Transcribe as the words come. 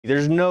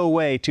There's no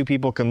way two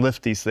people can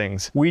lift these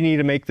things. We need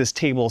to make this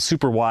table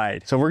super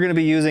wide. So we're gonna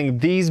be using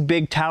these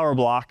big tower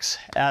blocks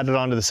added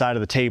onto the side of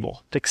the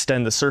table to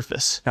extend the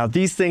surface. Now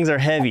these things are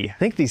heavy. I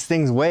think these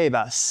things weigh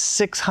about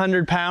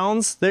 600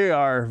 pounds. They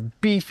are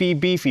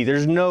beefy.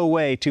 There's no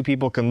way two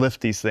people can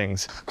lift these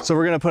things. So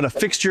we're gonna put a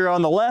fixture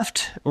on the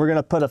left, we're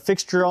gonna put a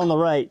fixture on the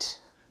right.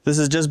 This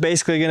is just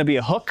basically gonna be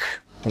a hook,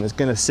 and it's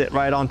gonna sit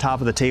right on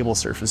top of the table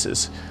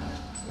surfaces.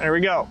 There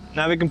we go.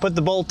 Now we can put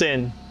the bolt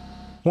in.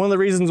 One of the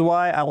reasons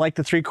why I like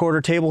the 3/4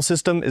 table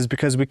system is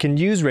because we can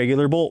use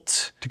regular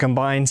bolts to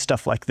combine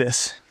stuff like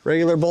this.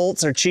 Regular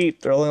bolts are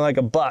cheap, they're only like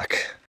 $1.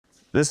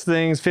 This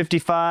thing's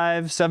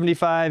 55,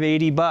 75,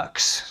 80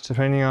 bucks,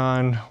 depending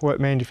on what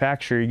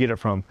manufacturer you get it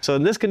from. So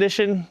in this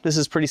condition, this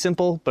is pretty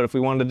simple, but if we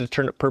wanted to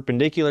turn it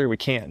perpendicular, we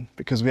can,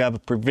 because we have a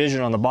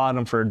provision on the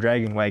bottom for a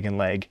dragging wagon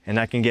leg, and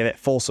that can give it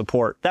full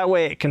support. That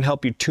way it can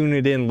help you tune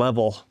it in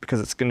level, because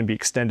it's gonna be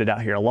extended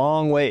out here a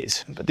long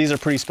ways, but these are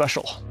pretty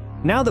special.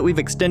 Now that we've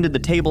extended the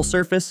table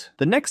surface,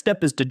 the next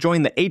step is to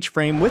join the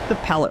H-frame with the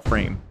pallet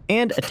frame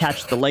and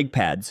attach the leg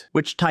pads,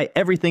 which tie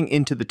everything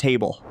into the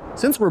table.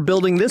 Since we're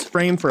building this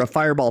frame for a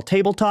Fireball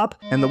tabletop,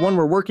 and the one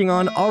we're working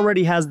on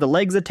already has the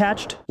legs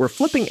attached, we're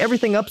flipping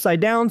everything upside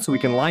down so we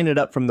can line it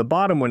up from the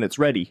bottom when it's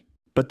ready.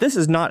 But this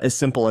is not as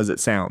simple as it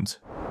sounds.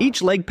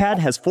 Each leg pad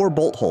has 4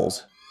 bolt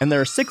holes, and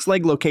there are 6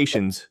 leg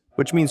locations,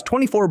 which means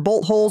 24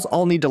 bolt holes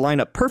all need to line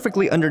up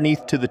perfectly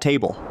underneath to the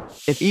table.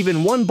 If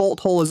even one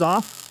bolt hole is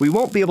off, we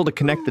won't be able to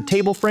connect the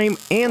table frame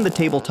and the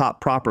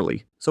tabletop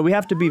properly. So we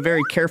have to be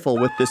very careful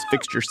with this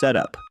fixture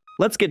setup.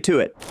 Let's get to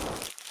it.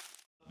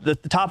 The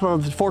top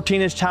of the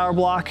 14-inch tower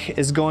block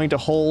is going to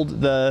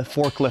hold the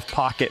forklift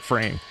pocket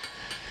frame.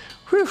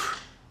 Whew,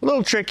 a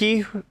little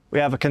tricky. We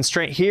have a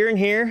constraint here and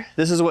here.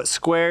 This is what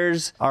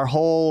squares our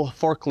whole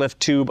forklift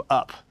tube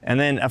up. And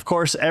then of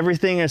course,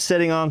 everything is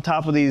sitting on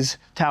top of these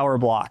tower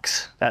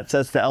blocks. That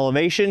sets the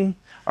elevation.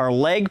 Our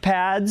leg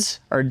pads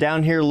are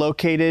down here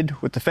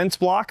located with the fence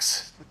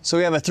blocks. So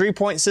we have a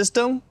 3-point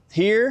system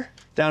here,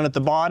 down at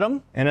the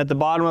bottom, and at the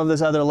bottom of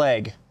this other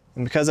leg.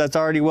 And because that's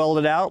already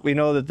welded out, we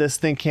know that this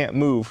thing can't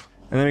move.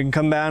 And then we can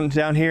come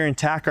down here and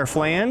tack our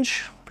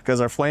flange, because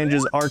our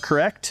flanges are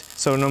correct.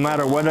 So no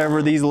matter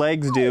whatever these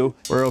legs do,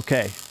 we're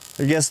okay.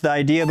 I guess the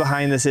idea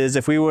behind this is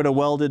if we would have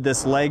welded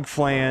this leg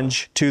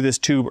flange to this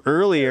tube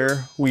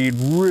earlier, we'd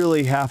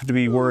really have to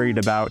be worried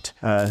about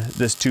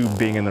this tube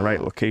being in the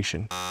right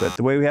location. But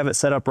the way we have it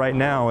set up right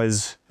now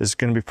is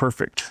gonna be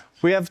perfect.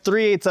 We have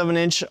 3/8 of an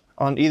inch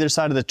on either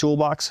side of the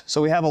toolbox, so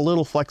we have a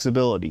little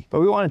flexibility, but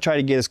we wanna try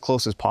to get as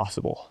close as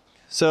possible.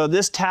 So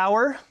this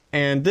tower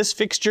and this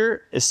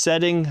fixture is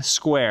setting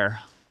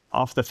square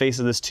off the face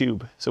of this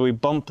tube. So we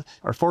bump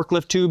our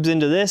forklift tubes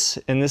into this,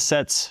 and this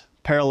sets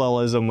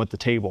parallelism with the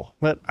table.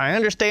 But I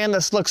understand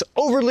this looks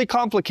overly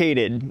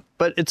complicated,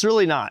 but it's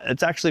really not.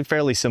 It's actually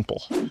fairly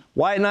simple.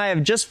 Wyatt and I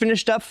have just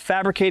finished up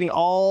fabricating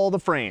all the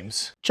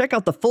frames. Check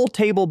out the full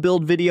table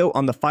build video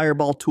on the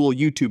Fireball Tool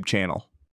YouTube channel.